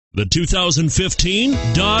The 2015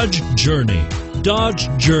 Dodge Journey. Dodge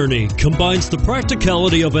Journey combines the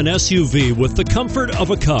practicality of an SUV with the comfort of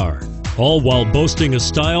a car, all while boasting a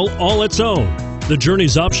style all its own. The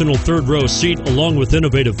Journey's optional third-row seat, along with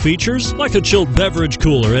innovative features like a chilled beverage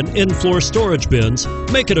cooler and in-floor storage bins,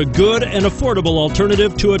 make it a good and affordable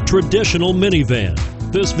alternative to a traditional minivan.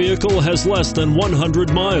 This vehicle has less than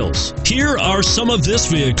 100 miles. Here are some of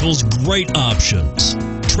this vehicle's great options: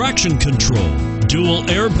 traction control, dual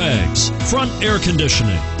airbags, front air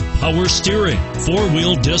conditioning, power steering,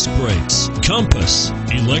 four-wheel disc brakes, compass,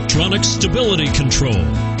 electronic stability control,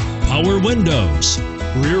 power windows,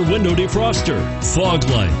 rear window defroster, fog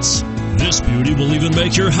lights. This beauty will even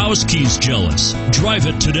make your house keys jealous. Drive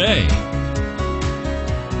it today.